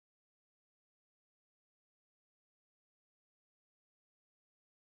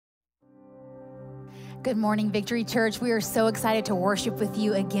Good morning, Victory Church. We are so excited to worship with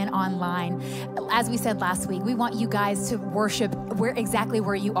you again online. As we said last week, we want you guys to worship exactly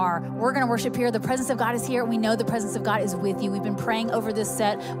where you are. We're going to worship here. The presence of God is here. We know the presence of God is with you. We've been praying over this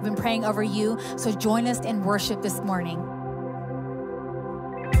set. We've been praying over you. So join us in worship this morning.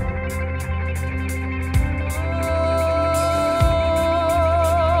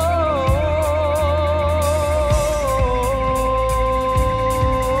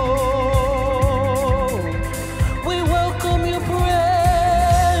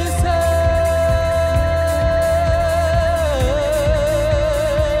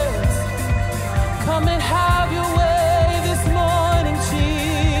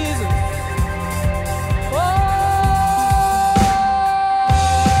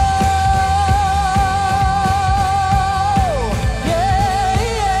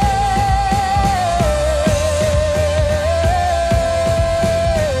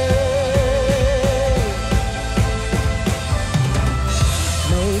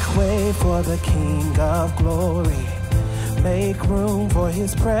 The King of Glory, make room for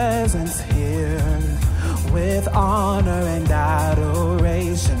His presence here. With honor and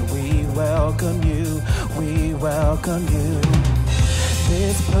adoration, we welcome you, we welcome you.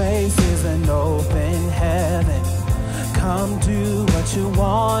 This place is an open heaven. Come do what you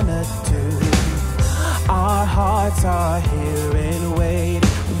wanna do. Our hearts are here and waiting.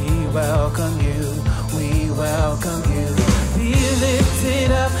 We welcome you, we welcome you. Be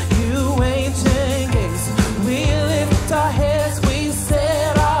lifted up, you ancient gates. We lift our heads, we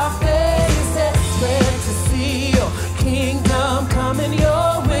set our faces, ready to see your kingdom come and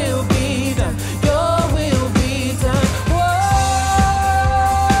your will be done. Your will be done.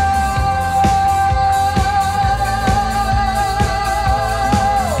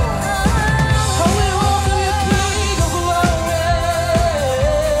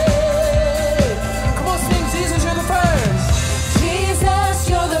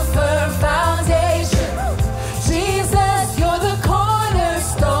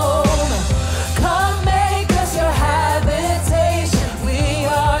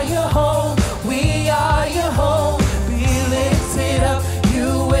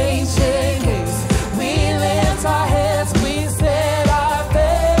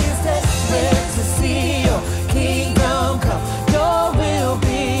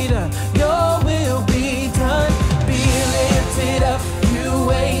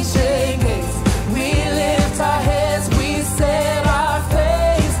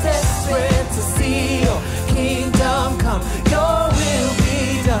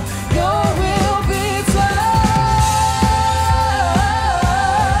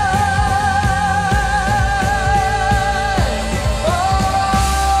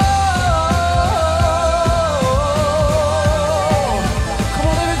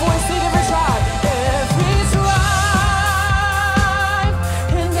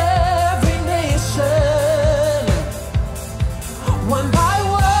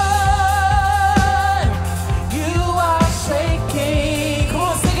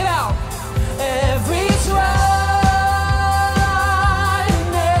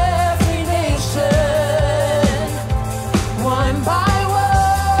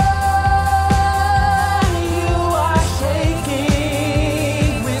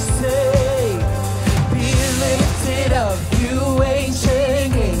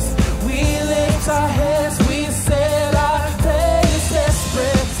 Our heads, we set our faces.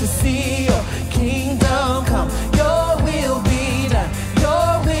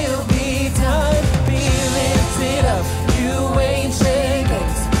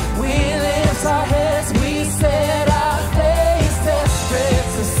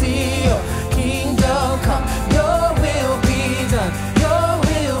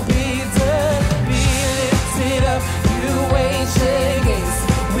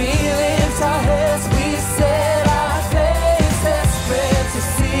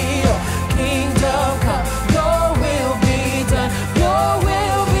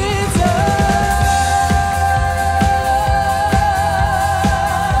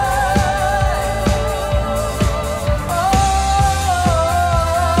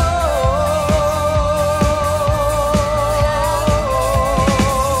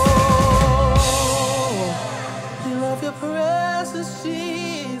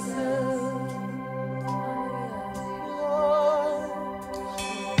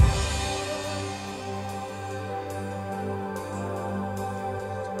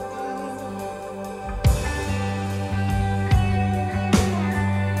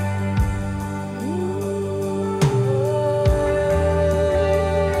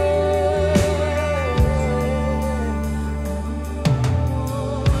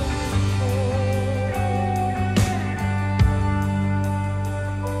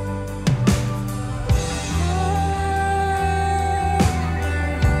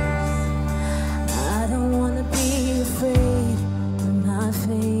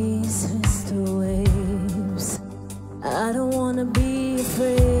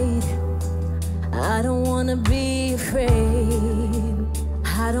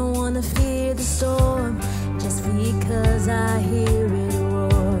 wanna fear the storm just because I hear it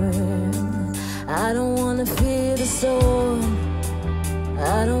roar. I don't wanna fear the storm.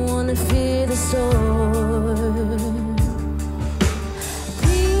 I don't wanna fear the storm.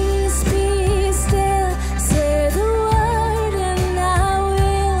 Peace, be still, say the word and I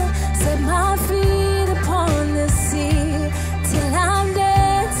will set my feet upon the sea till I'm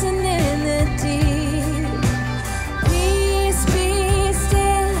dancing in the deep. Peace, be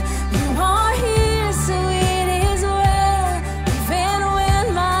still, you are here, so it is well. Even when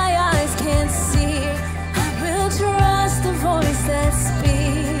my eyes can't see, I will trust the voice that speaks.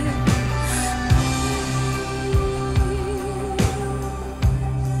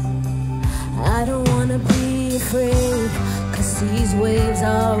 I don't wanna be afraid, 'cause these waves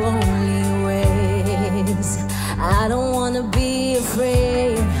are only waves. I don't wanna be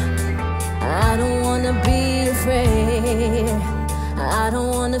afraid. I don't wanna be afraid. I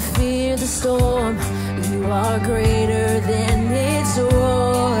don't wanna fear the storm. You are greater than its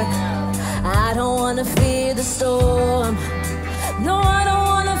roar. I don't wanna fear the storm. No, I don't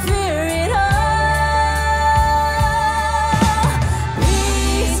wanna fear it all.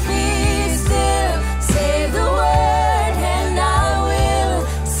 Peace, be still, say the word and I will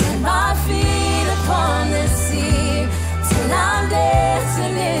set my feet upon the sea till I'm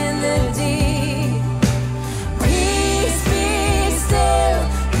dancing in the deep. Peace, be still,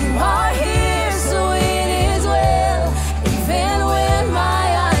 you are here, so it is well. Even when my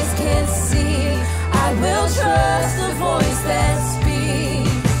eyes can't see, I will trust the voice that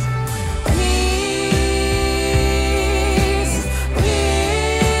speaks. Peace,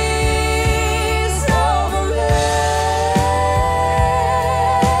 peace over me.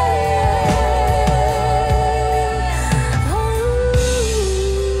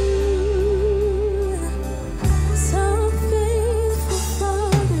 So faithful,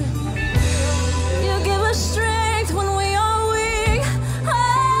 Father. You give us strength when we are weak.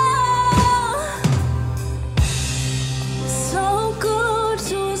 Oh, so good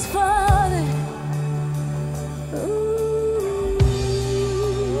to us, Father.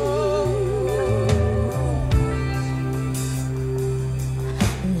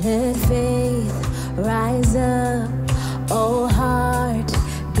 Let faith rise up, oh heart,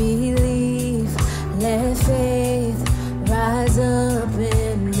 believe. Let faith rise up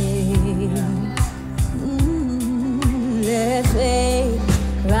in me. Let faith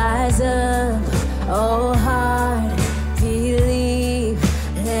rise up, oh heart, believe.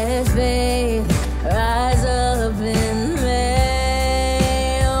 Let faith rise up in me.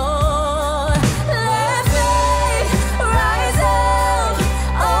 Oh, let faith rise up,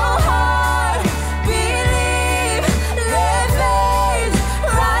 oh heart, believe. Let faith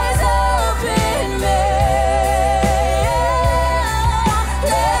rise up in me.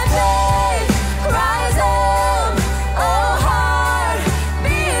 Let faith rise up, oh heart,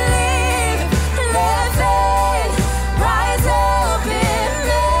 believe. Let faith rise up in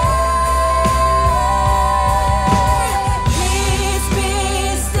me. Peace, be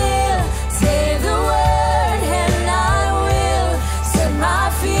still, say the word and I will set my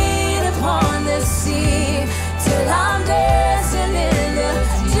feet upon the sea till I'm dancing in the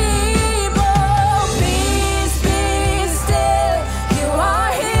deep. Oh, peace, be still, you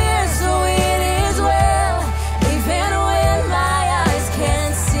are here, so it is well. Even when my eyes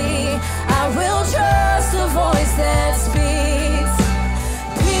can't see, I will trust the voice that speaks.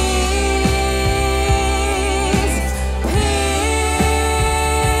 Peace,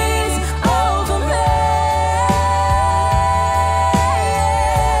 peace over me.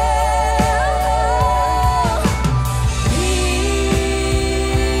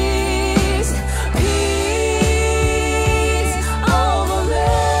 Peace, peace over me.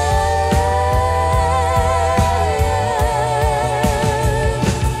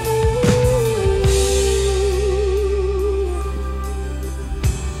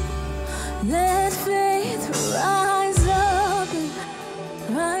 Let faith rise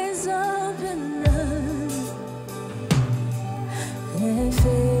up and us. Let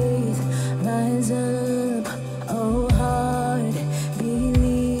faith rise up, oh heart,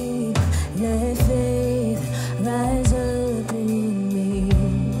 believe. Let faith rise up in me.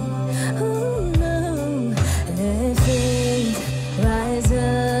 Oh no, let faith rise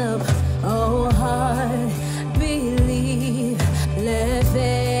up, oh heart, believe. Let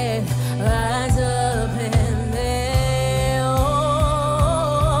faith rise up in me.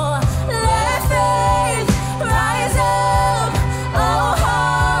 Oh, let faith rise up, oh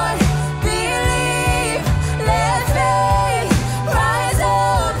heart.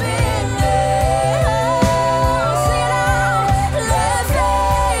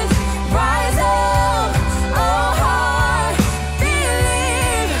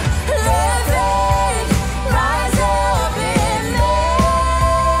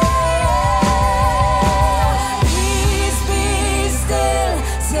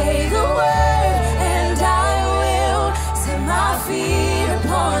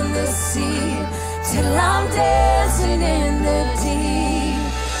 till I'm dancing in the deep.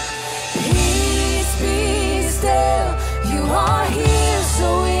 Peace, be still, you are here, so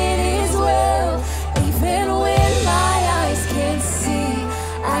it is well. Even when my eyes can't see,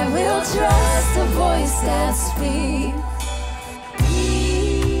 I will trust the voice that speaks.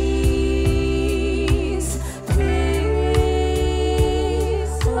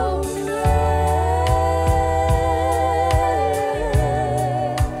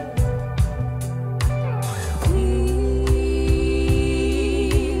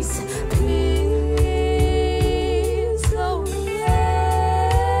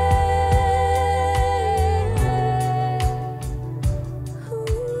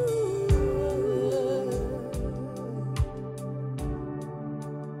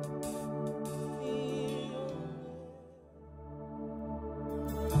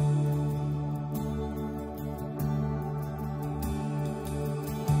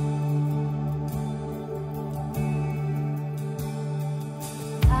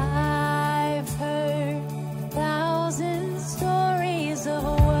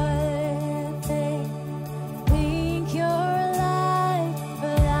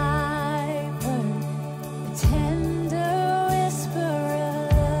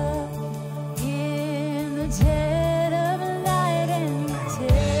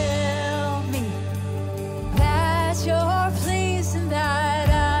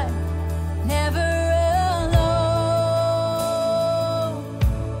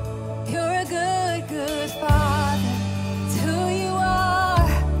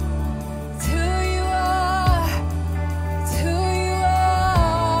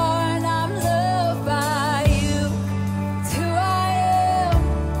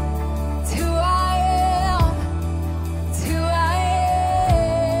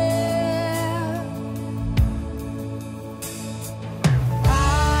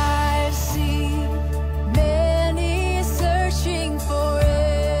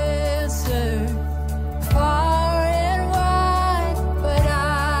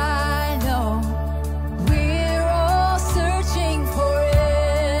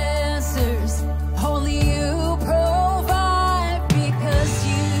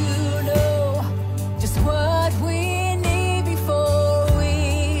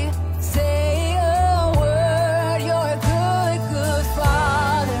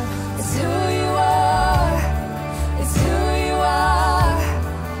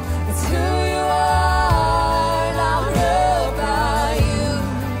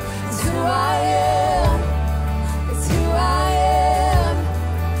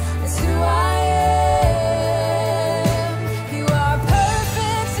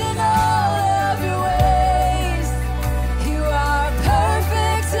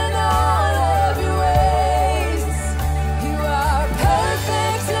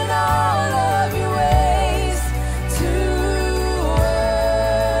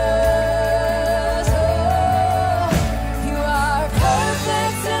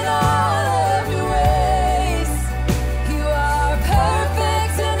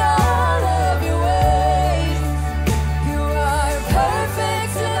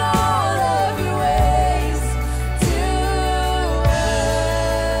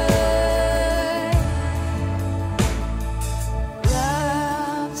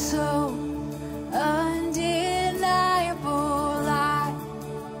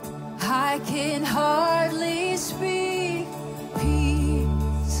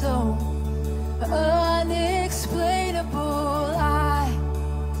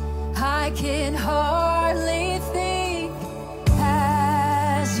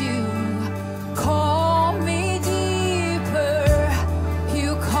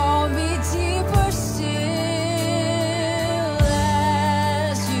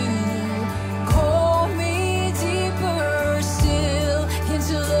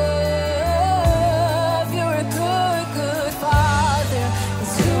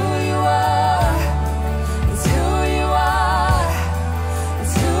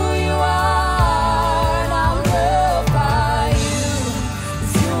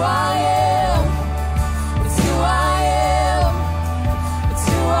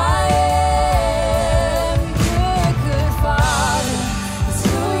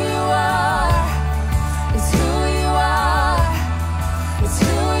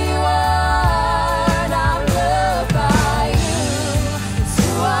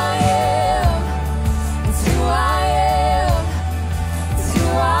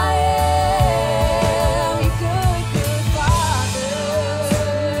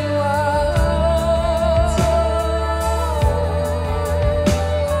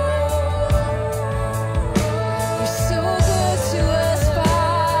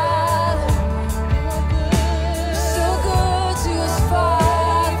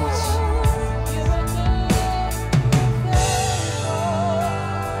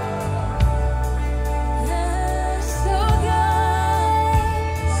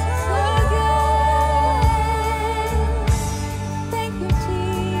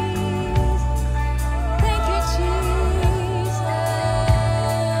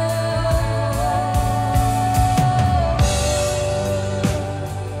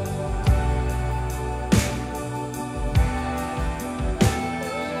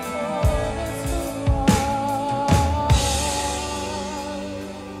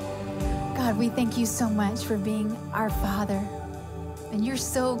 God, we thank you so much for being our Father. And you're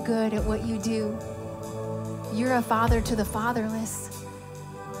so good at what you do. You're a father to the fatherless.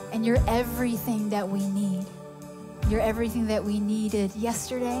 And you're everything that we need. You're everything that we needed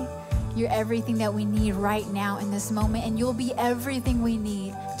yesterday. You're everything that we need right now in this moment. And you'll be everything we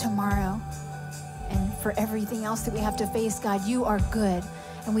need tomorrow. And for everything else that we have to face, God, you are good.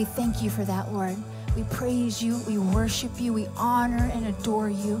 And we thank you for that, Lord. We praise you, we worship you, we honor and adore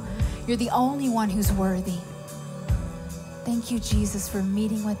you. You're the only one who's worthy. Thank you, Jesus, for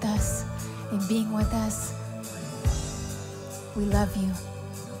meeting with us and being with us. We love you.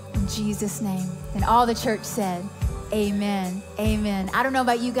 In Jesus' name. And all the church said, amen, amen. I don't know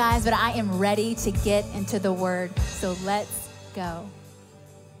about you guys, but I am ready to get into the word. So let's go.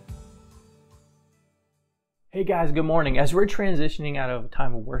 Hey guys, good morning. As we're transitioning out of a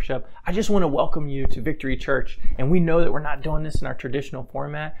time of worship, I just want to welcome you to Victory Church. And we know that we're not doing this in our traditional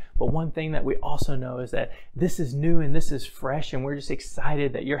format, but one thing that we also know is that this is new and this is fresh, and we're just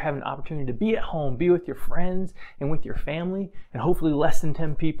excited that you're having an opportunity to be at home, be with your friends and with your family, and hopefully less than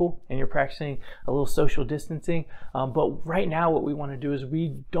 10 people, and you're practicing a little social distancing. But right now what we want to do is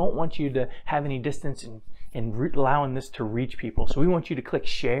we don't want you to have any distance and allowing this to reach people. So we want you to click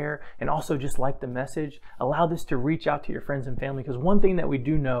share and also just like the message. Allow this to reach out to your friends and family, because one thing that we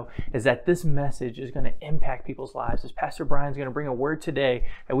do know is that this message is going to impact people's lives. As Pastor Brian's going to bring a word today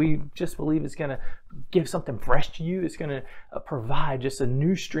that we just believe is going to give something fresh to you. It's going to provide just a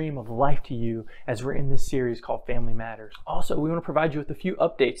new stream of life to you as we're in this series called Family Matters. Also, we want to provide you with a few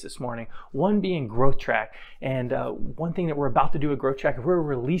updates this morning. One being Growth Track. And one thing that we're about to do with Growth Track is we're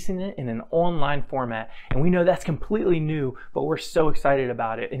releasing it in an online format. And we know that's completely new, but we're so excited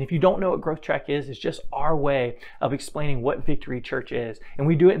about it. And if you don't know what Growth Track is, it's just our way of explaining what Victory Church is. And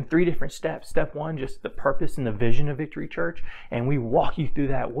we do it in 3 different steps. Step 1, just the purpose and the vision of Victory Church. And we walk you through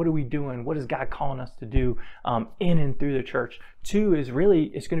that. What are we doing? What is God calling us to do in and through the church? 2 is really,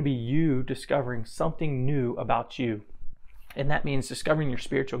 it's going to be you discovering something new about you. And that means discovering your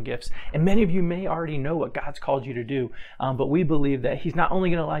spiritual gifts. And many of you may already know what God's called you to do, but we believe that He's not only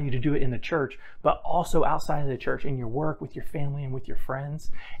going to allow you to do it in the church, but also outside of the church, in your work, with your family, and with your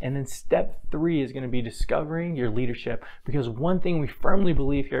friends. And then step 3 is going to be discovering your leadership. Because one thing we firmly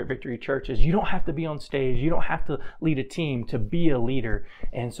believe here at Victory Church is you don't have to be on stage, you don't have to lead a team to be a leader.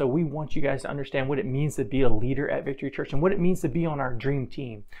 And so we want you guys to understand what it means to be a leader at Victory Church and what it means to be on our dream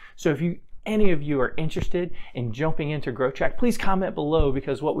team. So if any of you are interested in jumping into Growth Track, please comment below,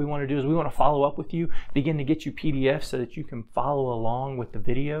 because what we want to do is we want to follow up with you, begin to get you PDFs so that you can follow along with the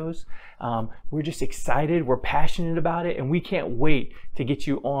videos. We're just excited, we're passionate about it, and we can't wait to get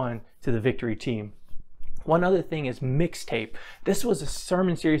you on to the Victory team. One other thing is Mixtape. This was a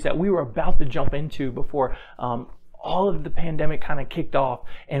sermon series that we were about to jump into before all of the pandemic kind of kicked off.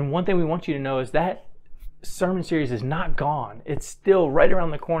 And one thing we want you to know is that sermon series is not gone. It's still right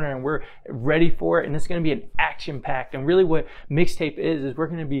around the corner, and we're ready for it, and it's going to be an action-packed. And really what Mixtape is we're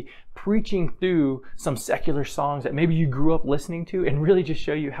going to be preaching through some secular songs that maybe you grew up listening to, and really just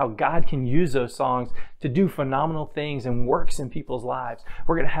show you how God can use those songs to do phenomenal things and works in people's lives.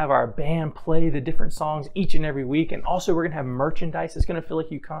 We're going to have our band play the different songs each and every week, and also we're going to have merchandise. It's going to feel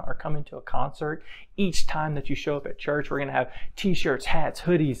like you are coming to a concert each time that you show up at church. We're going to have t-shirts, hats,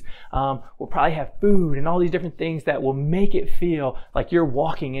 hoodies. We'll probably have food and all these different things that will make it feel like you're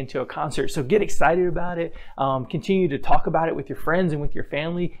walking into a concert. So get excited about it. Continue to talk about it with your friends and with your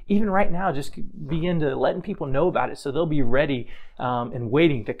family. Even right now, just begin to letting people know about it so they'll be ready and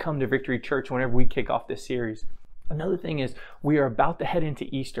waiting to come to Victory Church whenever we kick off this series. Another thing is we are about to head into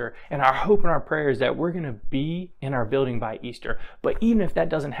Easter, and our hope and our prayer is that we're going to be in our building by Easter. But even if that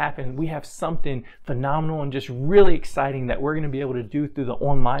doesn't happen, we have something phenomenal and just really exciting that we're going to be able to do through the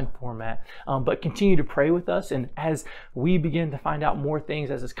online format. But continue to pray with us, and as we begin to find out more things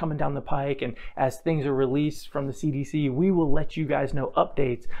as it's coming down the pike and as things are released from the CDC, we will let you guys know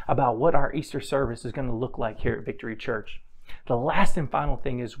updates about what our Easter service is going to look like here at Victory Church. The last and final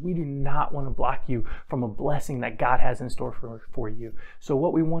thing is we do not want to block you from a blessing that God has in store for you. So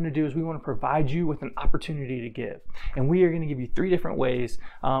what we want to do is we want to provide you with an opportunity to give. And we are going to give you 3 different ways.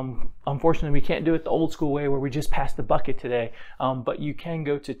 Unfortunately, we can't do it the old school way where we just pass the bucket today. But you can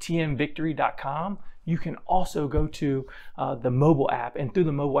go to tmvictory.com. You can also go to the mobile app, and through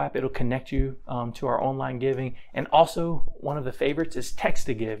the mobile app, it'll connect you to our online giving. And also, one of the favorites is text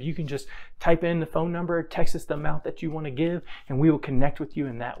to give. You can just type in the phone number, text us the amount that you want to give, and we will connect with you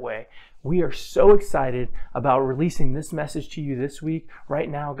in that way. We are so excited about releasing this message to you this week. Right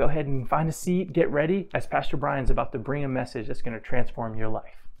now, go ahead and find a seat, get ready, as Pastor Brian's about to bring a message that's going to transform your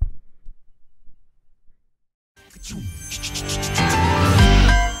life.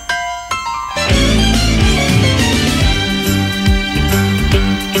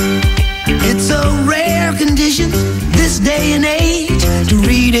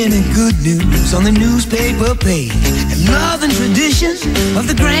 words on the newspaper page, and love and tradition of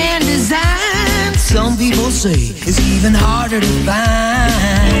the grand design, some people say is even harder to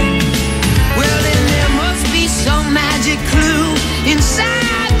find. Well, then there must be some magic clue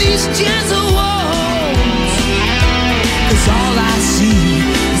inside these gentle walls, 'cause all I see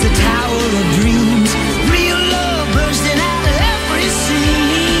is a tower of dreams, real love bursting out of every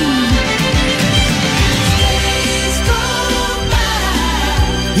scene. Days go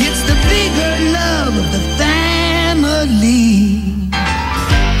by, it's the bigger love of the family.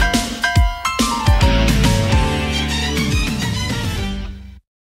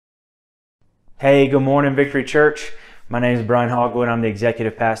 Hey, good morning, Victory Church. My name is Brian Hogwood. I'm the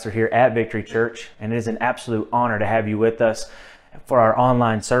executive pastor here at Victory Church, and it is an absolute honor to have you with us for our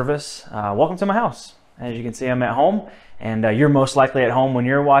online service. Welcome to my house. As you can see, I'm at home, and you're most likely at home when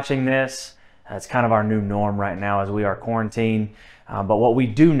you're watching this. It's kind of our new norm right now as we are quarantined. But what we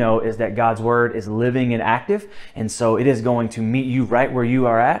do know is that God's Word is living and active, and so it is going to meet you right where you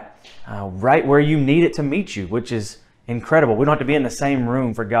are at, right where you need it to meet you, which is incredible. We don't have to be in the same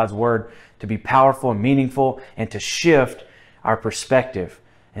room for God's Word to be powerful and meaningful and to shift our perspective.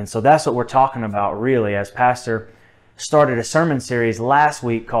 And so that's what we're talking about really, as Pastor started a sermon series last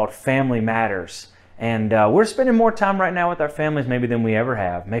week called Family Matters. And we're spending more time right now with our families maybe than we ever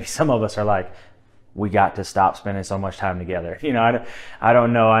have. Maybe some of us are like, we got to stop spending so much time together. You know, I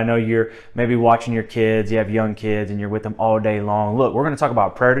don't know. I know you're maybe watching your kids, you have young kids, and you're with them all day long. Look, we're going to talk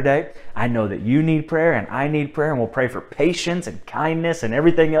about prayer today. I know that you need prayer and I need prayer, and we'll pray for patience and kindness and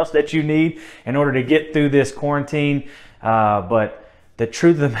everything else that you need in order to get through this quarantine. But the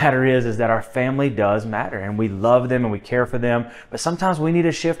truth of the matter is that our family does matter, and we love them and we care for them. But sometimes we need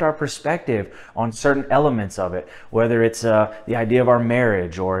to shift our perspective on certain elements of it, whether it's the idea of our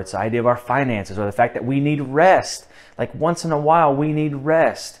marriage, or it's the idea of our finances, or the fact that we need rest. Like once in a while, we need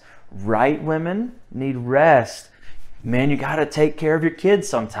rest. Right, women need rest. Men, you got to take care of your kids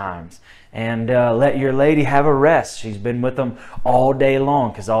sometimes. And let your lady have a rest. She's been with them all day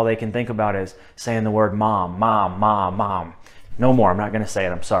long because all they can think about is saying the word mom, mom, mom, mom. No more. I'm not going to say it.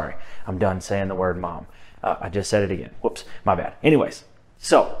 I'm sorry. I'm done saying the word mom. I just said it again. Whoops. My bad. Anyways,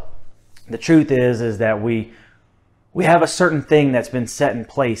 so the truth is that we have a certain thing that's been set in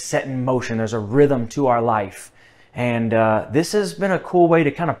place, set in motion. There's a rhythm to our life. And this has been a cool way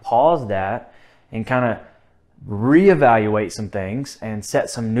to kind of pause that and kind of reevaluate some things and set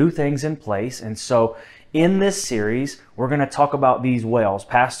some new things in place. And so in this series, we're going to talk about these wells.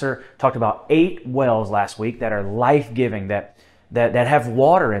 Pastor talked about 8 wells last week that are life-giving, that have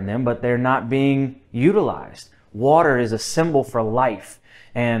water in them, but they're not being utilized. Water is a symbol for life.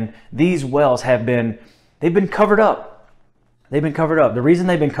 And these wells they've been covered up. They've been covered up. The reason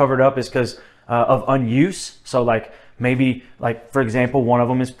they've been covered up is because of unuse. So maybe for example, one of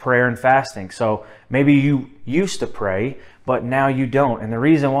them is prayer and fasting. So maybe you used to pray, but now you don't. And the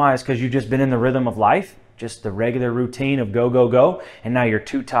reason why is because you've just been in the rhythm of life, just the regular routine of go, go, go. And now you're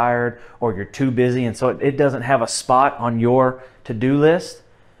too tired or you're too busy. And so it doesn't have a spot on your to-do list,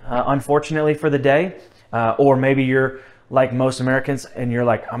 unfortunately, for the day. Or maybe you're like most Americans and you're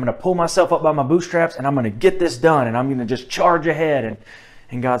like, I'm going to pull myself up by my bootstraps and I'm going to get this done and I'm going to just charge ahead.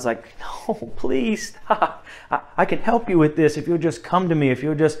 And God's like, no, please stop. I can help you with this if you'll just come to me, if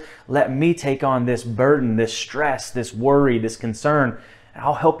you'll just let me take on this burden, this stress, this worry, this concern, and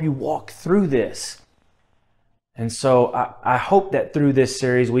I'll help you walk through this. And so I hope that through this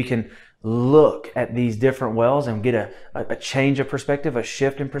series we can look at these different wells and get a change of perspective, a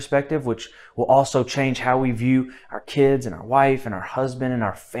shift in perspective, which will also change how we view our kids and our wife and our husband and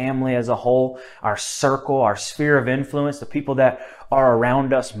our family as a whole, our circle, our sphere of influence, the people that are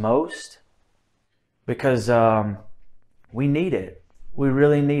around us most, because we need it. We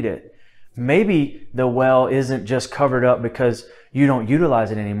really need it. Maybe the well isn't just covered up because you don't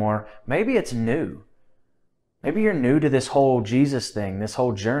utilize it anymore. Maybe it's new. Maybe you're new to this whole Jesus thing, this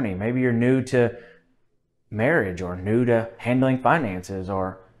whole journey. Maybe you're new to marriage or new to handling finances,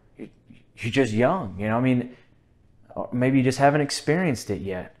 or you're just young. You know, I mean, maybe you just haven't experienced it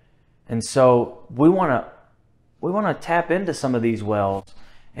yet. And so we want to tap into some of these wells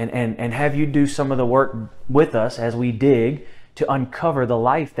and have you do some of the work with us as we dig to uncover the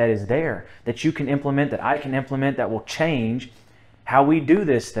life that is there, that you can implement, that I can implement, that will change how we do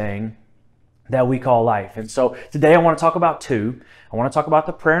this thing that we call life. And so today I want to talk about 2. I want to talk about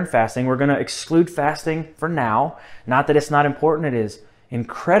the prayer and fasting. We're going to exclude fasting for now. Not that it's not important. It is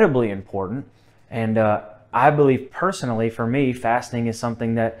incredibly important. And I believe personally, for me, fasting is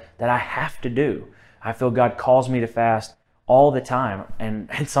something that I have to do. I feel God calls me to fast all the time. And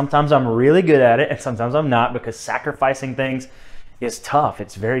sometimes I'm really good at it and sometimes I'm not, because sacrificing things is tough.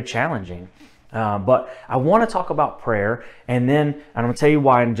 It's very challenging. But I want to talk about prayer, and I'm going to tell you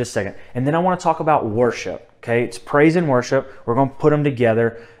why in just a second. And then I want to talk about worship. Okay, it's praise and worship. We're going to put them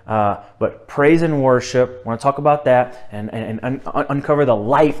together. But praise and worship, I want to talk about that and uncover the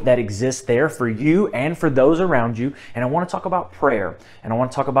life that exists there for you and for those around you. And I want to talk about prayer. And I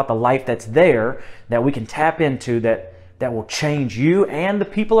want to talk about the life that's there that we can tap into that will change you and the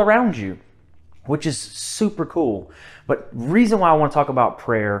people around you, which is super cool. But reason why I want to talk about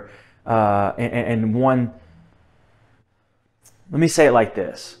prayer, let me say it like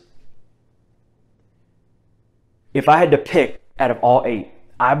this. If I had to pick out of all 8,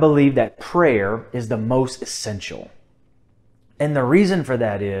 I believe that prayer is the most essential. And the reason for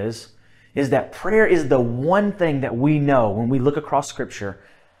that is that prayer is the one thing that we know when we look across Scripture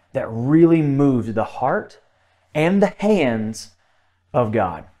that really moves the heart and the hands of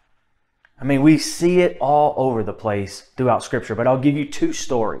God. I mean, we see it all over the place throughout Scripture, but I'll give you 2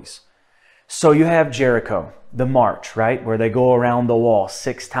 stories. So you have Jericho, the march, right? Where they go around the wall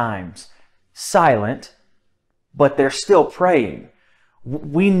 6 times. Silent, but they're still praying.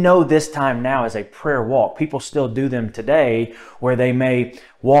 We know this time now as a prayer walk. People still do them today where they may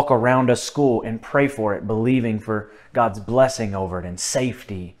walk around a school and pray for it, believing for God's blessing over it and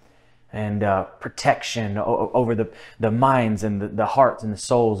safety and protection over the minds and the hearts and the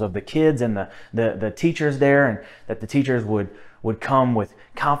souls of the kids and the teachers there, and that the teachers would come with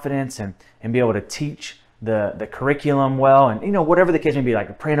confidence and be able to teach the curriculum well, and whatever the case may be,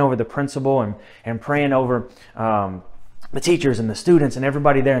 like praying over the principal and praying over the teachers and the students and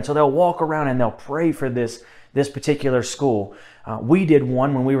everybody there. And so they'll walk around and they'll pray for this particular school. We did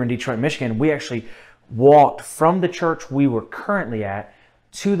one when we were in Detroit, Michigan. We actually walked from the church we were currently at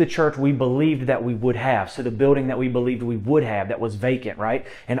to the church we believed that we would have. So the building that we believed we would have that was vacant, right?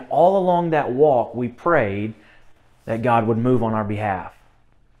 And all along that walk, we prayed that God would move on our behalf.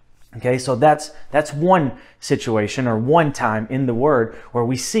 Okay, so that's one situation or one time in the Word where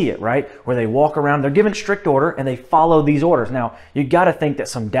we see it, right? Where they walk around, they're given strict order and they follow these orders. Now, you got to think that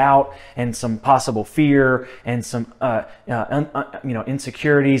some doubt and some possible fear and some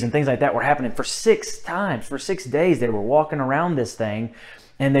insecurities and things like that were happening for 6 times. For 6 days, they were walking around this thing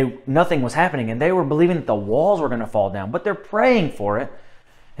and nothing was happening, and they were believing that the walls were going to fall down, but they're praying for it.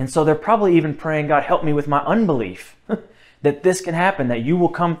 And so they're probably even praying, God, help me with my unbelief. That this can happen, that you will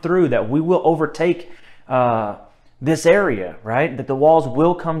come through, that we will overtake this area, right? That the walls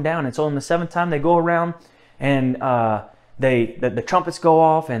will come down. And so on the 7th time, they go around and the trumpets go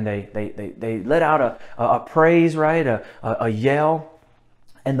off and they let out a praise, right? A yell,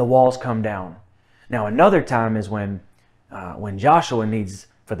 and the walls come down. Now another time is when Joshua needs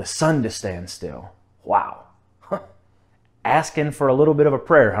for the sun to stand still. Wow. Asking for a little bit of a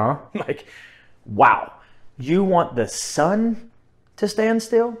prayer, huh? Like, wow. You want the sun to stand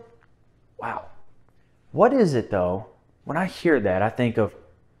still? Wow. What is it though? When I hear that, I think of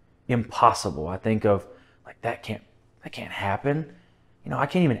impossible. I think of like that can't happen. I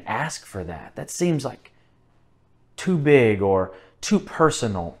can't even ask for that. That seems like too big or too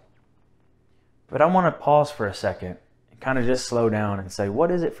personal. But I want to pause for a second and kind of just slow down and say, what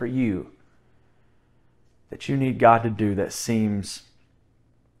is it for you that you need God to do that seems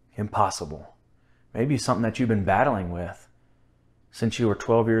impossible? Maybe something that you've been battling with since you were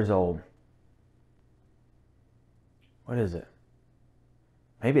 12 years old. What is it?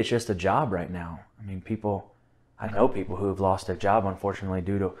 Maybe it's just a job right now. I mean, I know people who have lost their job, unfortunately,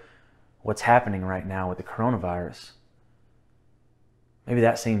 due to what's happening right now with the coronavirus. Maybe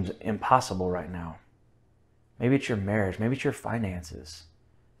that seems impossible right now. Maybe it's your marriage. Maybe it's your finances.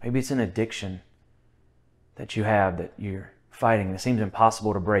 Maybe it's an addiction that you have that you're fighting that seems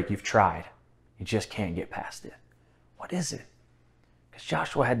impossible to break. You've tried. You just can't get past it. What is it? Because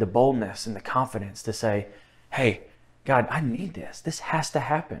Joshua had the boldness and the confidence to say, hey, God, I need this. This has to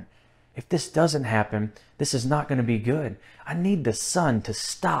happen. If this doesn't happen, this is not going to be good. I need the sun to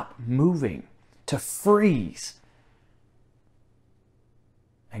stop moving, to freeze.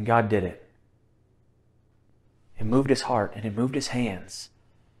 And God did it. It moved his heart and it moved his hands.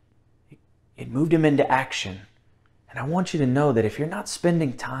 It moved him into action. And I want you to know that if you're not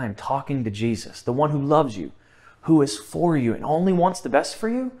spending time talking to Jesus, the one who loves you, who is for you and only wants the best for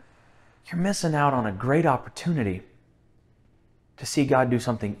you, you're missing out on a great opportunity to see God do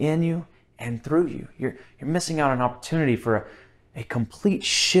something in you and through you. You're missing out on an opportunity for a complete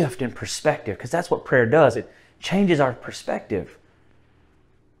shift in perspective, because that's what prayer does. It changes our perspective.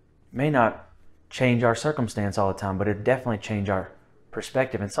 It may not change our circumstance all the time, but it definitely changes our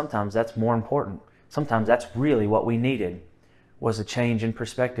perspective. And sometimes that's more important. Sometimes that's really what we needed, was a change in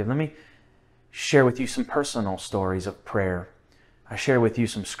perspective. Let me share with you some personal stories of prayer. I share with you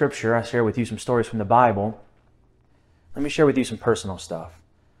some scripture. I share with you some stories from the Bible. Let me share with you some personal stuff.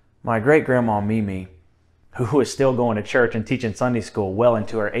 My great-grandma Mimi, who was still going to church and teaching Sunday school well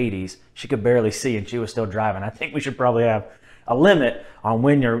into her 80s, she could barely see and she was still driving. I think we should probably have a limit on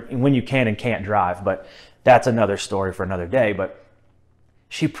when you can and can't drive, but that's another story for another day. But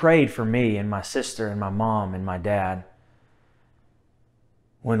she prayed for me and my sister and my mom and my dad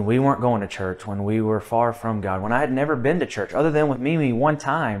when we weren't going to church, when we were far from God, when I had never been to church other than with Mimi one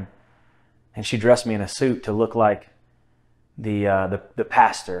time, and she dressed me in a suit to look like the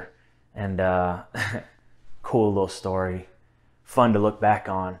pastor. And cool little story, fun to look back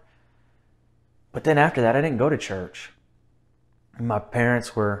on. But then after that, I didn't go to church. My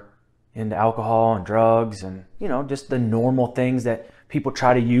parents were into alcohol and drugs and, just the normal things that people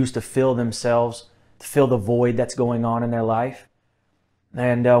try to use to fill themselves, to fill the void that's going on in their life.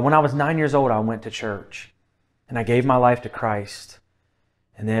 And when I was 9 years old, I went to church and I gave my life to Christ.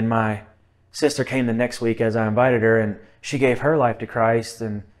 And then my sister came the next week as I invited her, and she gave her life to Christ.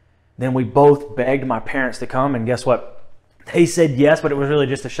 And then we both begged my parents to come, and guess what? They said yes, but it was really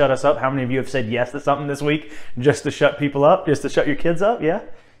just to shut us up. How many of you have said yes to something this week just to shut people up, just to shut your kids up? Yeah?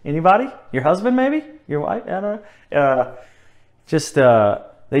 Anybody? Your husband maybe? Your wife? I don't know.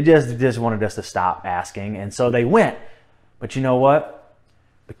 They just wanted us to stop asking, and so they went. But you know what?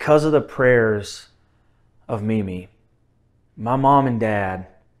 Because of the prayers of Mimi, my mom and dad,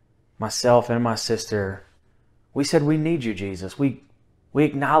 myself and my sister, we said, we need you, Jesus. We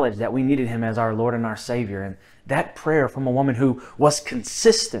acknowledged that we needed him as our Lord and our Savior. And that prayer from a woman who was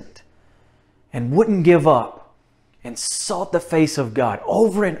consistent and wouldn't give up and sought the face of God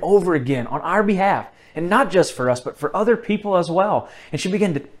over and over again on our behalf. And not just for us, but for other people as well. And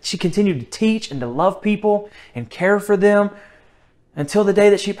she continued to teach and to love people and care for them until the day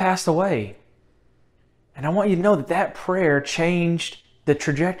that she passed away. And I want you to know that that prayer changed the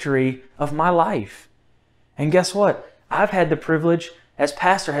trajectory of my life. And guess what? I've had the privilege, as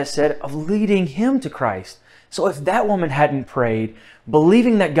Pastor has said, of leading him to Christ. So if that woman hadn't prayed,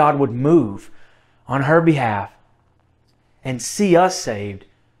 believing that God would move on her behalf and see us saved,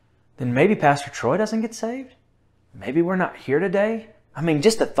 then maybe Pastor Troy doesn't get saved. Maybe we're not here today. I mean,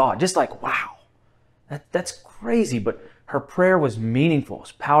 just a thought, just like, wow, that's crazy. But her prayer was meaningful, it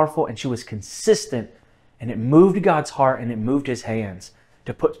was powerful, and she was consistent, and it moved God's heart and it moved his hands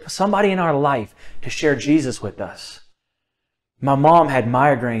to put somebody in our life to share Jesus with us. My mom had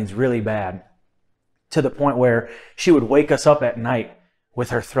migraines really bad, to the point where she would wake us up at night with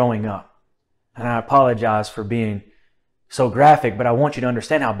her throwing up. And I apologize for being so graphic, but I want you to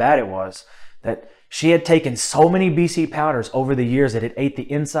understand how bad it was. That she had taken so many BC powders over the years that it ate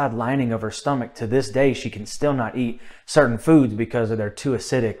the inside lining of her stomach. To this day, she can still not eat certain foods because they're too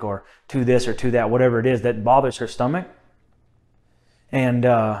acidic or too this or too that, whatever it is that bothers her stomach. And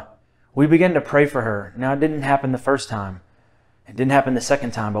we began to pray for her. Now, it didn't happen the first time. It didn't happen the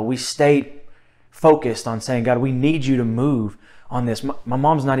second time, but we stayed focused on saying, God, we need you to move on this. My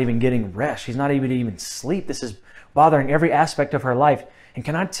mom's not even getting rest. She's not even sleep. This is bothering every aspect of her life. And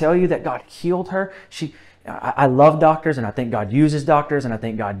can I tell you that God healed her? I love doctors, and I think God uses doctors, and I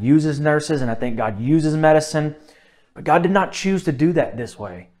think God uses nurses, and I think God uses medicine. But God did not choose to do that this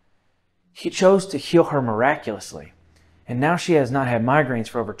way. He chose to heal her miraculously. And now she has not had migraines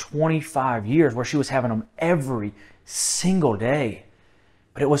for over 25 years, where she was having them every single day.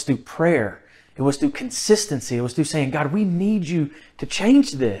 But it was through prayer. It was through consistency. It was through saying, God, we need you to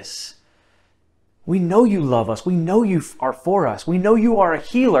change this. We know you love us. We know you are for us. We know you are a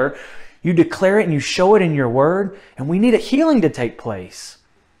healer. You declare it and you show it in your word. And we need a healing to take place.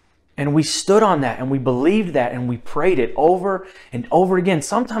 And we stood on that and we believed that and we prayed it over and over again.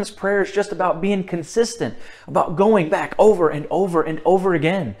 Sometimes prayer is just about being consistent, about going back over and over and over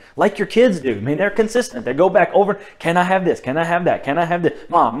again, like your kids do. I mean, they're consistent. They go back over. Can I have this? Can I have that? Can I have this?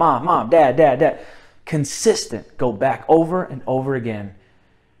 Mom, dad. Consistent. Go back over and over again,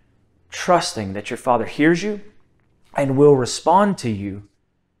 trusting that your Father hears you and will respond to you.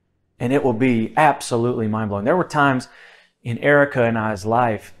 And it will be absolutely mind-blowing. There were times in Erica and I's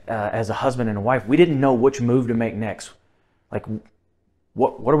life as a husband and a wife, we didn't know which move to make next. Like,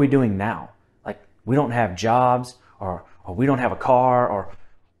 what are we doing now? Like, we don't have jobs, or we don't have a car, or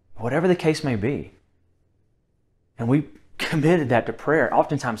whatever the case may be. And we committed that to prayer,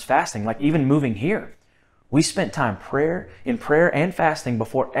 oftentimes fasting, like even moving here. We spent time in prayer and fasting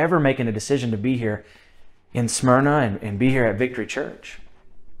before ever making a decision to be here in Smyrna and be here at Victory Church.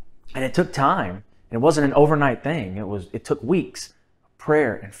 And it took time. It wasn't an overnight thing. It took weeks of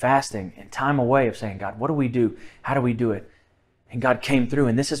prayer and fasting and time away of saying, God, what do we do? How do we do it? And God came through.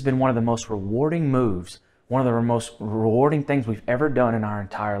 And this has been one of the most rewarding moves one of the most rewarding things we've ever done in our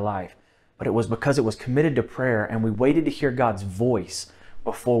entire life. But it was because it was committed to prayer and we waited to hear God's voice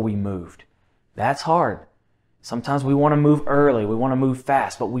before we moved. That's hard. Sometimes we want to move early, we want to move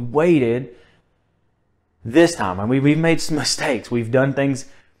fast, but we waited this time. And we've made some mistakes. We've done things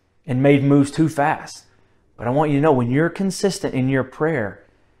and made moves too fast. But I want you to know, when you're consistent in your prayer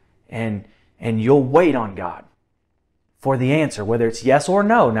and you'll wait on God for the answer, whether it's yes or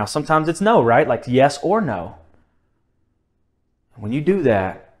no. Now, sometimes it's no, right? Like yes or no. When you do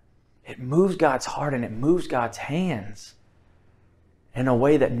that, it moves God's heart and it moves God's hands in a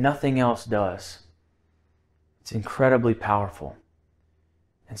way that nothing else does. It's incredibly powerful.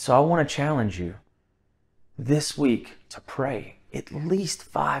 And so I want to challenge you this week to pray at least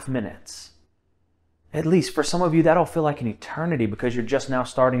 5 minutes. At least. For some of you, that'll feel like an eternity because you're just now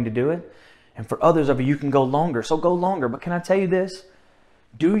starting to do it. And for others of you, you can go longer. So go longer. But can I tell you this?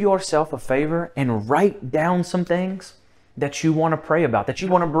 Do yourself a favor and write down some things that you want to pray about, that you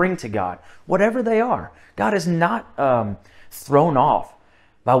want to bring to God, whatever they are. God is not thrown off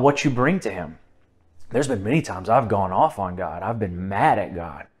by what you bring to Him. There's been many times I've gone off on God. I've been mad at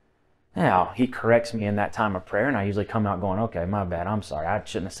God. Now, He corrects me in that time of prayer, and I usually come out going, okay, my bad, I'm sorry. I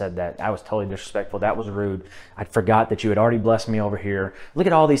shouldn't have said that. I was totally disrespectful. That was rude. I forgot that you had already blessed me over here. Look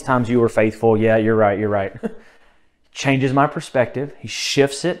at all these times you were faithful. Yeah, you're right, you're right. Changes my perspective. He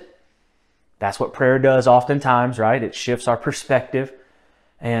shifts it. That's what prayer does oftentimes, right? It shifts our perspective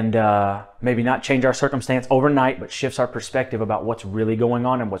and maybe not change our circumstance overnight, but shifts our perspective about what's really going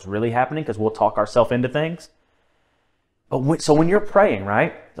on and what's really happening, because we'll talk ourselves into things. But so when you're praying,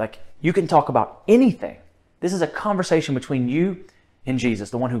 right, like you can talk about anything. This is a conversation between you and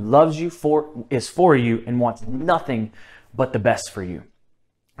Jesus, the one who loves you, is for you, and wants nothing but the best for you,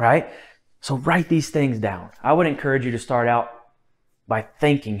 right? So write these things down. I would encourage you to start out by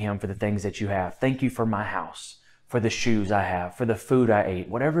thanking Him for the things that you have. Thank you for my house, for the shoes I have, for the food I ate,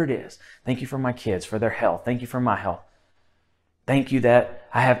 whatever it is. Thank you for my kids, for their health. Thank you for my health. Thank you that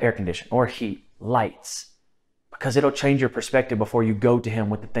I have air conditioning or heat, lights, because it'll change your perspective before you go to Him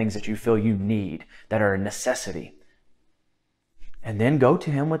with the things that you feel you need, that are a necessity. And then go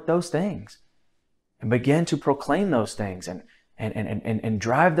to Him with those things and begin to proclaim those things and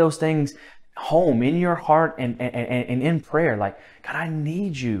drive those things home in your heart and in prayer. Like, God, I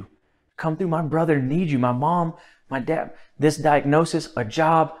need you. Come through. My brother needs you. My mom, my dad, this diagnosis, a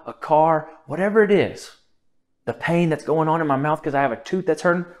job, a car, whatever it is. The pain that's going on in my mouth because I have a tooth that's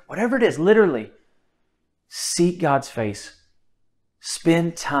hurting, whatever it is, literally seek God's face.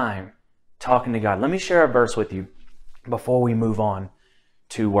 Spend time talking to God. Let me share a verse with you before we move on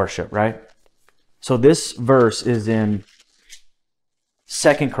to worship, right? So this verse is in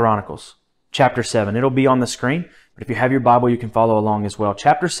 2 Chronicles. Chapter 7. It'll be on the screen, but if you have your Bible, you can follow along as well.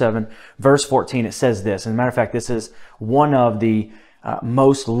 Chapter 7, verse 14, it says this. As a matter of fact, this is one of the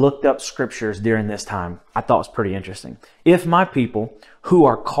most looked up scriptures during this time. I thought it was pretty interesting. If my people who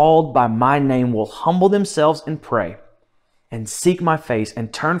are called by my name will humble themselves and pray and seek my face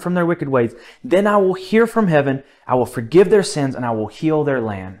and turn from their wicked ways, then I will hear from heaven, I will forgive their sins, and I will heal their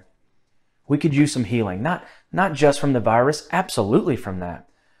land. We could use some healing, not just from the virus, absolutely from that.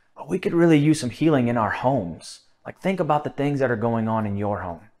 But we could really use some healing in our homes. Like, think about the things that are going on in your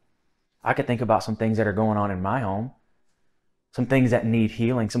home. I could think about some things that are going on in my home. Some things that need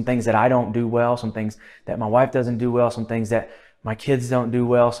healing. Some things that I don't do well. Some things that my wife doesn't do well. Some things that my kids don't do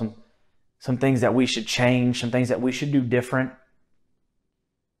well. Some things that we should change. Some things that we should do different.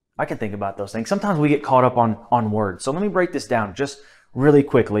 I can think about those things. Sometimes we get caught up on words. So let me break this down just really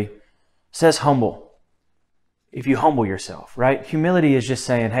quickly. It says humble. If you humble yourself, right? Humility is just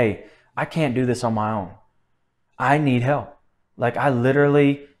saying, hey, I can't do this on my own. I need help. Like, I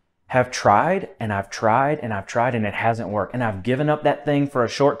literally have tried and I've tried and I've tried and it hasn't worked. And I've given up that thing for a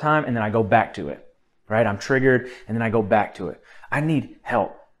short time and then I go back to it, right? I'm triggered and then I go back to it. I need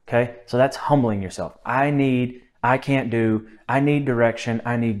help, okay? So that's humbling yourself. I need direction.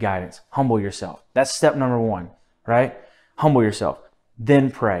 I need guidance. Humble yourself. That's step number 1, right? Humble yourself.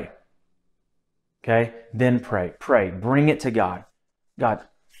 Then pray. Okay, then pray. Pray. Bring it to God. God,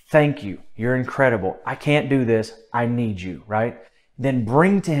 thank you. You're incredible. I can't do this. I need you, right? Then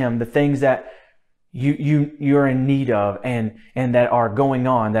bring to Him the things that you're in need of and that are going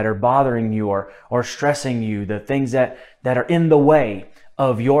on, that are bothering you or stressing you, the things that are in the way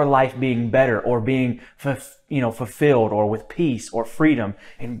of your life being better or being fulfilled or with peace or freedom,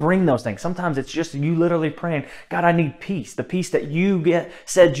 and bring those things. Sometimes it's just you literally praying, God, I need peace, the peace that you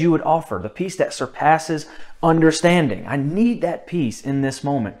said you would offer, the peace that surpasses understanding. I need that peace in this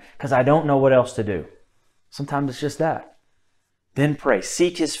moment because I don't know what else to do. Sometimes it's just that. Then pray.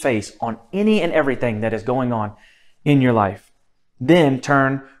 Seek his face on any and everything that is going on in your life. Then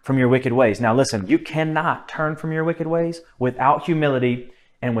turn from your wicked ways. Now listen, you cannot turn from your wicked ways without humility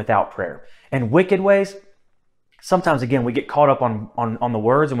and without prayer. And wicked ways, sometimes again, we get caught up on the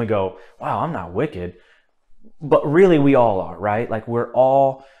words and we go, wow, I'm not wicked. But really we all are, right? Like we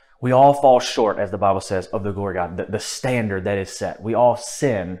all fall short, as the Bible says, of the glory of God, the standard that is set. We all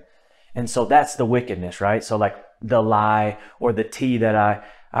sin. And so that's the wickedness, right? So like the lie or the tea that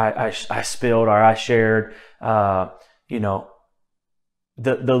I spilled or I shared, the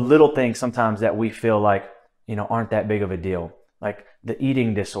little things sometimes that we feel like, aren't that big of a deal. Like the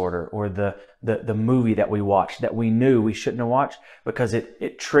eating disorder or the movie that we watched that we knew we shouldn't have watched because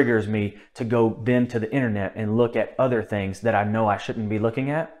it triggers me to go then to the internet and look at other things that I know I shouldn't be looking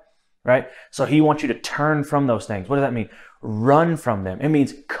at, right? So he wants you to turn from those things. What does that mean? Run from them. It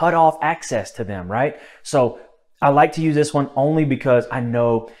means cut off access to them, right? So I like to use this one only because I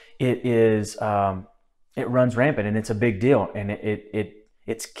know it is, it runs rampant and it's a big deal, and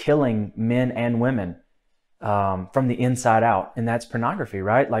it's killing men and women from the inside out, and that's pornography,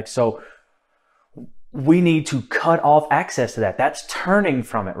 right? Like, so we need to cut off access to that. That's turning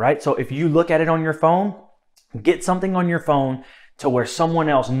from it, right? So if you look at it on your phone, get something on your phone to where someone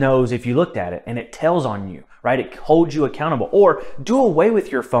else knows if you looked at it and it tells on you, right? It holds you accountable. Or do away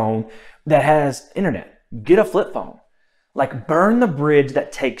with your phone that has internet. Get a flip phone. Like, burn the bridge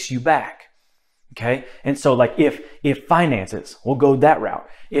that takes you back. Okay. And so like if finances, we'll go that route.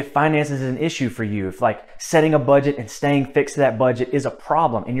 If finances is an issue for you, if like setting a budget and staying fixed to that budget is a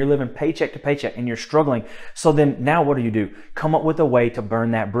problem and you're living paycheck to paycheck and you're struggling. So then now what do? Come up with a way to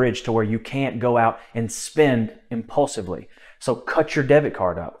burn that bridge to where you can't go out and spend impulsively. So cut your debit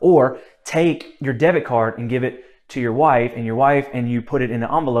card up, or take your debit card and give it to your wife, and you put it in an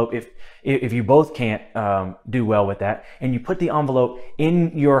envelope if you both can't do well with that, and you put the envelope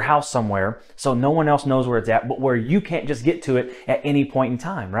in your house somewhere so no one else knows where it's at, but where you can't just get to it at any point in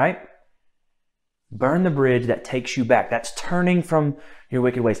time, right? Burn the bridge that takes you back. That's turning from your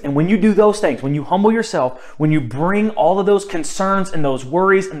wicked ways. And when you do those things, when you humble yourself, when you bring all of those concerns and those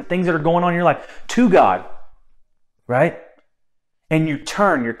worries and the things that are going on in your life to God, right? And you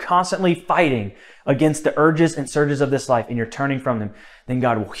turn, you're constantly fighting against the urges and surges of this life, and you're turning from them, then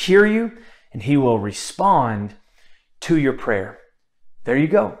God will hear you and he will respond to your prayer. There you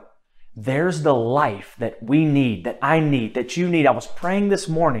go. There's the life that we need, that I need, that you need. I was praying this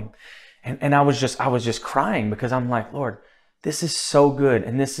morning and I was just crying because I'm like, Lord, this is so good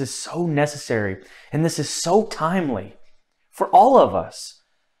and this is so necessary and this is so timely for all of us.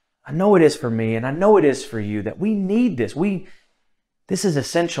 I know it is for me and I know it is for you, that we need this. This is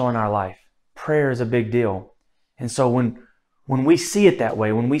essential in our life. Prayer is a big deal. And so when we see it that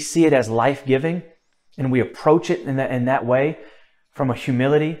way, when we see it as life-giving and we approach it in that way from a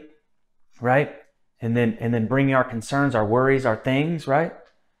humility, right? And then bringing our concerns, our worries, our things, right?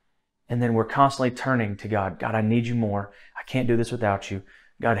 And then we're constantly turning to God. God, I need you more. I can't do this without you.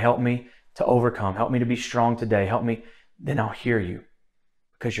 God, help me to overcome. Help me to be strong today. Help me. Then I'll hear you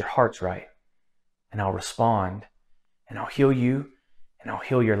because your heart's right. And I'll respond and I'll heal you and I'll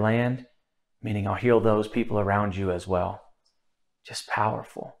heal your land, meaning I'll heal those people around you as well. Just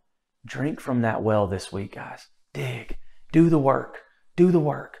powerful. Drink from that well this week, guys. Dig. Do the work. Do the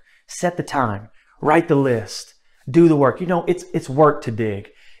work. Set the time. Write the list. Do the work. It's work to dig.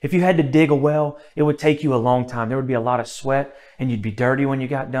 If you had to dig a well, it would take you a long time. There would be a lot of sweat and you'd be dirty when you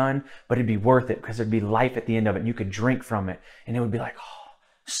got done, but it'd be worth it because there'd be life at the end of it and you could drink from it. And it would be like, oh,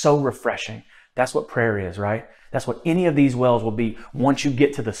 so refreshing. That's what prayer is, right? That's what any of these wells will be once you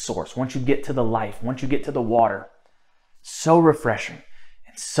get to the source, once you get to the life, once you get to the water. So refreshing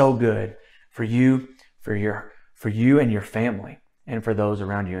and so good for you, for you and your family and for those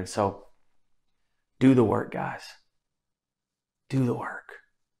around you. And so do the work, guys. Do the work.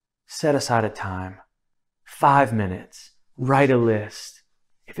 Set aside a time, 5 minutes, write a list.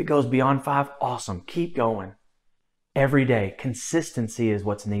 If it goes beyond 5, awesome. Keep going. Every day, consistency is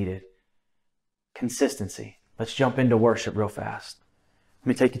what's needed. Consistency. Let's jump into worship real fast. Let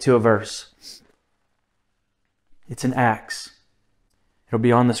me take you to a verse. It's in Acts. It'll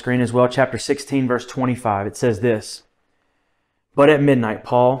be on the screen as well. Chapter 16, verse 25. It says this: "But at midnight,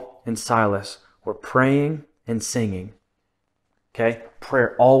 Paul and Silas were praying and singing." Okay?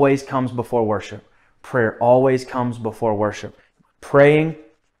 Prayer always comes before worship. Prayer always comes before worship. Praying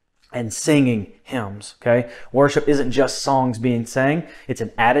and singing hymns. Okay? Worship isn't just songs being sang. It's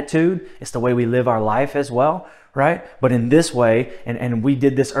an attitude. It's the way we live our life as well. right? But in this way, and we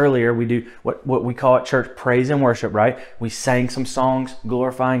did this earlier, we do what we call at church praise and worship, right? We sang some songs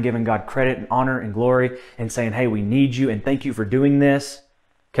glorifying, giving God credit and honor and glory and saying, hey, we need you and thank you for doing this,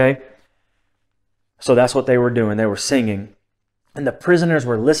 okay? So that's what they were doing. They were singing. And the prisoners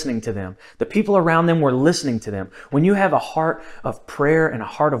were listening to them. The people around them were listening to them. When you have a heart of prayer and a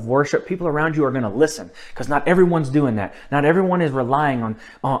heart of worship, people around you are going to listen, because not everyone's doing that. Not everyone is relying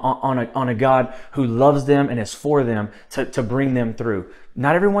on a God who loves them and is for them to bring them through.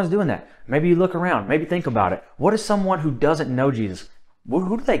 Not everyone's doing that. Maybe you look around. Maybe think about it. What is someone who doesn't know Jesus?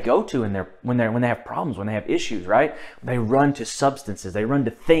 Who do they go to when they have problems, when they have issues, right? They run to substances. They run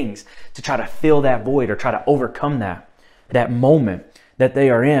to things to try to fill that void or try to overcome that moment that they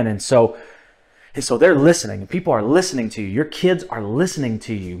are in. And so they're listening, and people are listening to you. Your kids are listening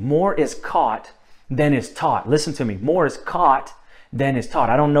to you. More is caught than is taught. Listen to me. More is caught than is taught.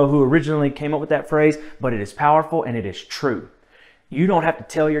 I don't know who originally came up with that phrase, but it is powerful and it is true. You don't have to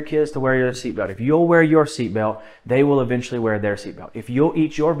tell your kids to wear your seatbelt. If you'll wear your seatbelt, they will eventually wear their seatbelt. If you'll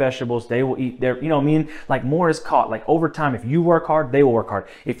eat your vegetables, they will eat their, like more is caught. Like over time, if you work hard, they will work hard.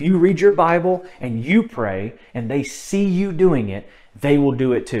 If you read your Bible and you pray and they see you doing it, they will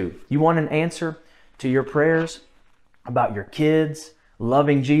do it too. You want an answer to your prayers about your kids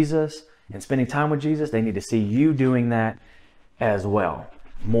loving Jesus and spending time with Jesus? They need to see you doing that as well.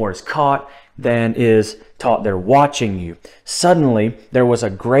 More is caught than is taught. They're watching you. Suddenly, there was a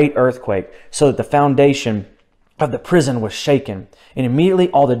great earthquake, so that the foundation of the prison was shaken. And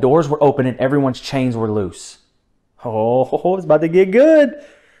immediately all the doors were open and everyone's chains were loose. Oh, it's about to get good.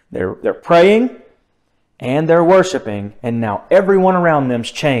 They're praying and they're worshiping, and now everyone around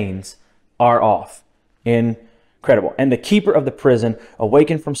them's chains are off. Incredible. And the keeper of the prison,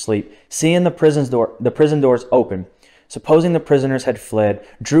 awakened from sleep, seeing the prison doors open, supposing the prisoners had fled,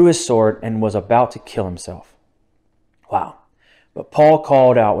 drew his sword and was about to kill himself. Wow. But Paul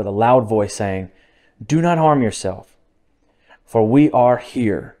called out with a loud voice, saying, "Do not harm yourself, for we are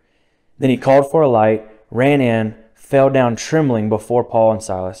here." Then he called for a light, ran in, fell down trembling before Paul and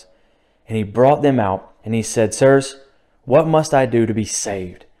Silas. And he brought them out, and he said, "Sirs, what must I do to be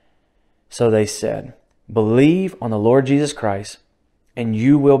saved?" So they said, "Believe on the Lord Jesus Christ, and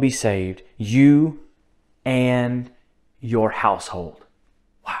you will be saved, you and your household."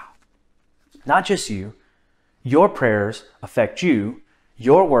 Wow. Not just you. Your prayers affect you.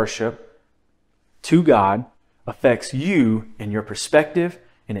 Your worship to God affects you and your perspective,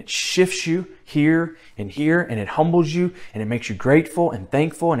 and it shifts you here, and it humbles you, and it makes you grateful and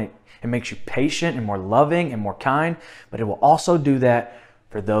thankful, and it makes you patient and more loving and more kind, but it will also do that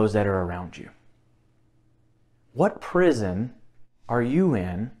for those that are around you. What prison are you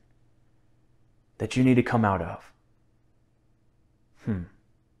in that you need to come out of?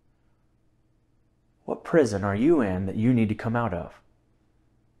 What prison are you in that you need to come out of?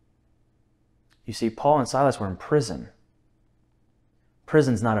 You see, Paul and Silas were in prison.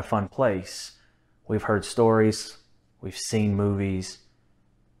 Prison's not a fun place. We've heard stories. We've seen movies.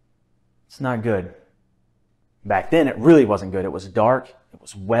 It's not good. Back then, it really wasn't good. It was dark. It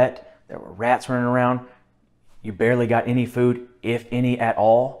was wet. There were rats running around. You barely got any food, if any at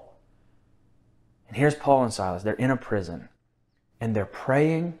all. And here's Paul and Silas. They're in a prison. And they're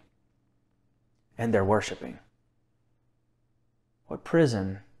praying and they're worshiping. What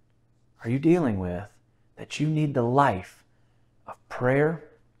prison are you dealing with that you need the life of prayer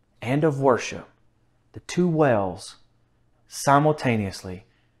and of worship? The two wells simultaneously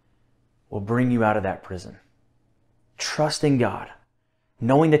will bring you out of that prison. Trusting God,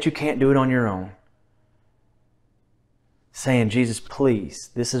 knowing that you can't do it on your own. Saying, "Jesus, please,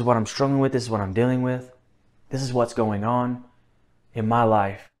 this is what I'm struggling with. This is what I'm dealing with. This is what's going on in my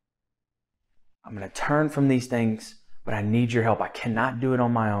life. I'm going to turn from these things, but I need your help. I cannot do it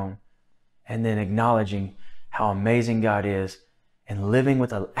on my own." And then acknowledging how amazing God is and living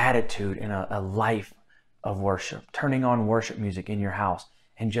with an attitude and a life of worship. Turning on worship music in your house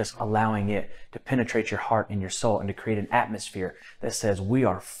and just allowing it to penetrate your heart and your soul and to create an atmosphere that says we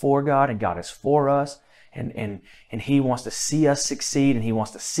are for God and God is for us. And He wants to see us succeed, and He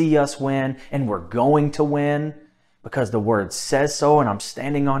wants to see us win, and we're going to win because the Word says so, and I'm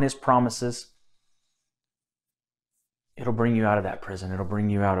standing on His promises. It'll bring you out of that prison. It'll bring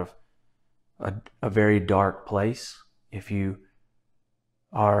you out of a very dark place. If you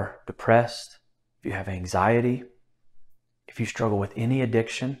are depressed, if you have anxiety, if you struggle with any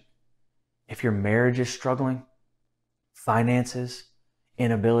addiction, if your marriage is struggling, finances,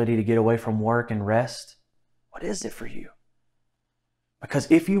 inability to get away from work and rest, what is it for you?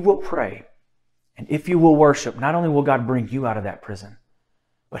 Because if you will pray and if you will worship, not only will God bring you out of that prison,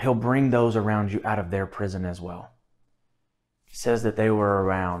 but he'll bring those around you out of their prison as well. It says that they were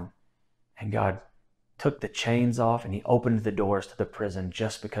around, and God took the chains off and he opened the doors to the prison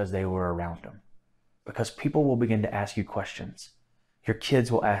just because they were around him. Because people will begin to ask you questions. Your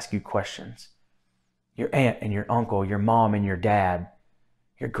kids will ask you questions. Your aunt and your uncle, your mom and your dad,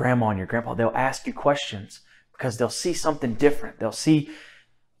 your grandma and your grandpa, they'll ask you questions because they'll see something different. They'll see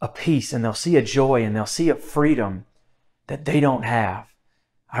a peace and they'll see a joy and they'll see a freedom that they don't have.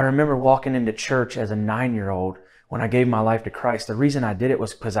 I remember walking into church as a 9-year-old when I gave my life to Christ. The reason I did it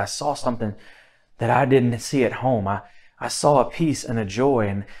was because I saw something that I didn't see at home. I saw a peace and a joy,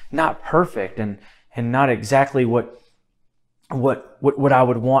 and not perfect and not exactly what I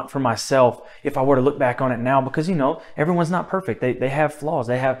would want for myself if I were to look back on it now, because everyone's not perfect. They have flaws,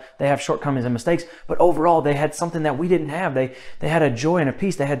 they have shortcomings and mistakes, but overall they had something that we didn't have. They had a joy and a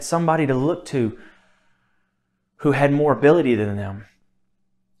peace. They had somebody to look to who had more ability than them,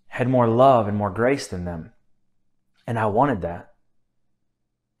 had more love and more grace than them. And I wanted that.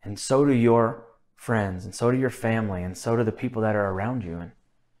 And so do your friends, and so do your family, and so do the people that are around you,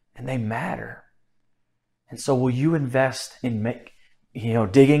 and they matter. And so will you invest in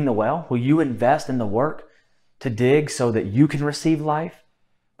digging the well? Will you invest in the work to dig so that you can receive life?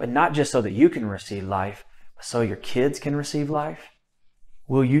 But not just so that you can receive life, but so your kids can receive life?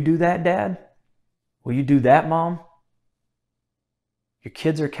 Will you do that, Dad? Will you do that, Mom? Your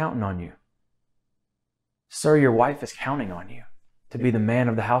kids are counting on you. Sir, your wife is counting on you to be the man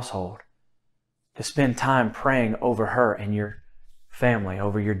of the household, to spend time praying over her and your family,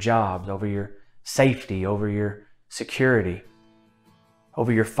 over your jobs, over your safety, over your security,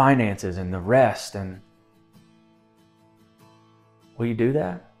 over your finances and the rest. And will you do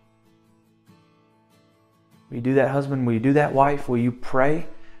that? Will you do that, husband? Will you do that, wife? Will you pray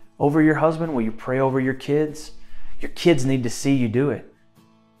over your husband? Will you pray over your kids? Your kids need to see you do it.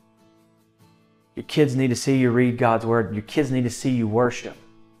 Your kids need to see you read God's word. Your kids need to see you worship.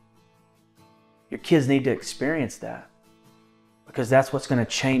 Your kids need to experience that, because that's what's going to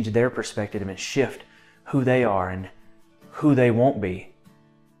change their perspective and shift who they are and who they won't be.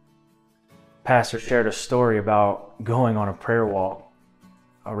 Pastor shared a story about going on a prayer walk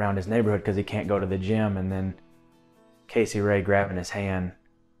around his neighborhood because he can't go to the gym, and then Casey Ray grabbing his hand.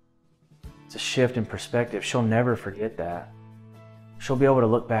 It's a shift in perspective. She'll never forget that. She'll be able to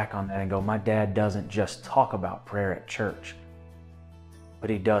look back on that and go, my dad doesn't just talk about prayer at church, but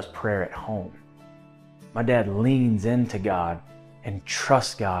he does prayer at home. My dad leans into God and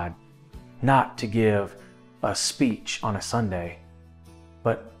trusts God, not to give a speech on a Sunday,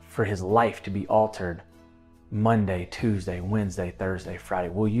 but for his life to be altered Monday, Tuesday, Wednesday, Thursday, Friday.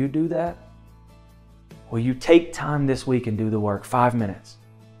 Will you do that? Will you take time this week and do the work? 5 minutes.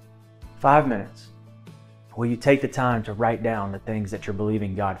 5 minutes. Will you take the time to write down the things that you're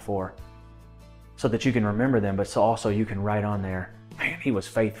believing God for, so that you can remember them, but so also you can write on there, man, he was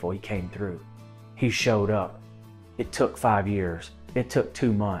faithful. He came through. He showed up. It took 5 years. It took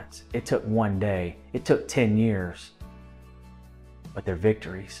 2 months. It took 1 day. It took 10 years. But they're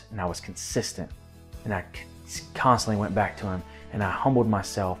victories. And I was consistent. And I constantly went back to him. And I humbled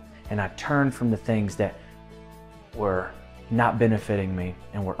myself. And I turned from the things that were not benefiting me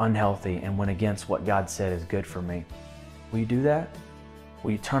and were unhealthy and went against what God said is good for me. Will you do that?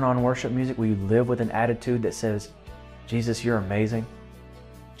 Will you turn on worship music? Will you live with an attitude that says, Jesus, you're amazing.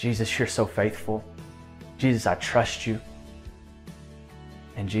 Jesus, you're so faithful. Jesus, I trust you.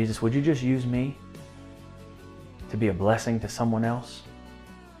 And Jesus, would you just use me to be a blessing to someone else?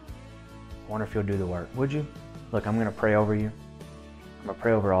 I wonder if you'll do the work. Would you? Look, I'm going to pray over you. I'm going to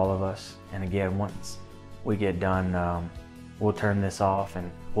pray over all of us. And again, once we get done, we'll turn this off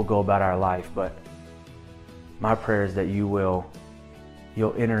and we'll go about our life. But my prayer is that you'll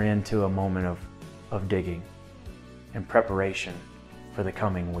enter into a moment of digging and preparation for the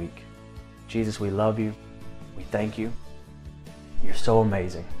coming week. Jesus, we love you. We thank you. You're so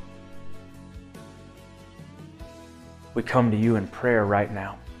amazing. We come to you in prayer right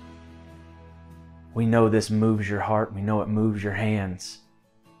now. We know this moves your heart. We know it moves your hands.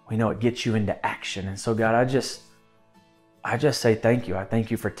 We know it gets you into action. And so God, I just say thank you. I thank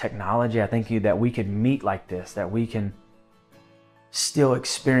you for technology. I thank you that we can meet like this, that we can still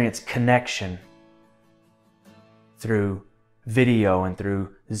experience connection through video and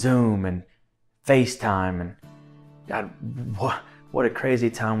through Zoom and FaceTime. And God, what a crazy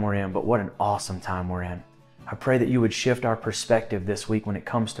time we're in, but what an awesome time we're in. I pray that you would shift our perspective this week when it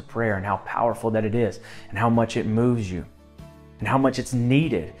comes to prayer, and how powerful that it is, and how much it moves you, and how much it's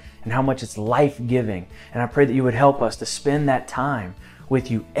needed, and how much it's life-giving. And I pray that you would help us to spend that time with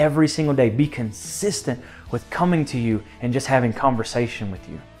you every single day. Be consistent with coming to you and just having conversation with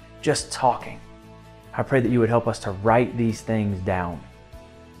you, just talking. I pray that you would help us to write these things down.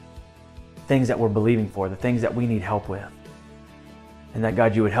 Things that we're believing for, the things that we need help with. And that,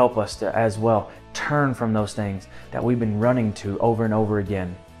 God, you would help us to as well turn from those things that we've been running to over and over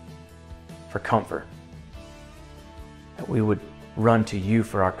again for comfort. That we would run to you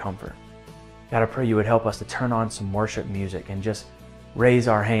for our comfort. God, I pray you would help us to turn on some worship music and just raise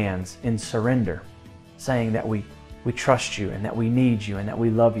our hands in surrender, saying that we trust you and that we need you and that we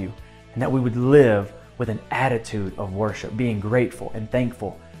love you, and that we would live with an attitude of worship, being grateful and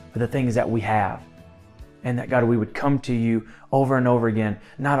thankful for the things that we have. And that, God, we would come to you over and over again,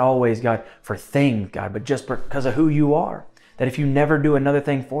 not always, God, for things, God, but just because of who you are. That if you never do another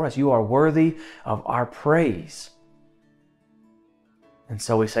thing for us, you are worthy of our praise. And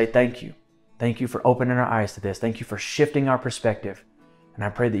so we say thank you. Thank you for opening our eyes to this. Thank you for shifting our perspective. And I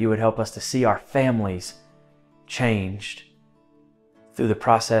pray that you would help us to see our families changed through the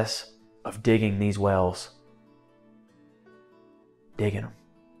process of digging these wells. Digging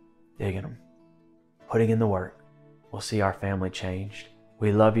them, putting in the work. We'll see our family changed.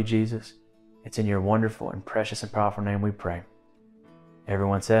 We love you, Jesus. It's in your wonderful and precious and powerful name we pray.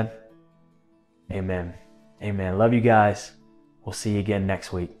 Everyone said, amen. Amen. Love you guys. We'll see you again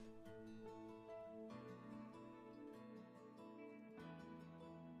next week.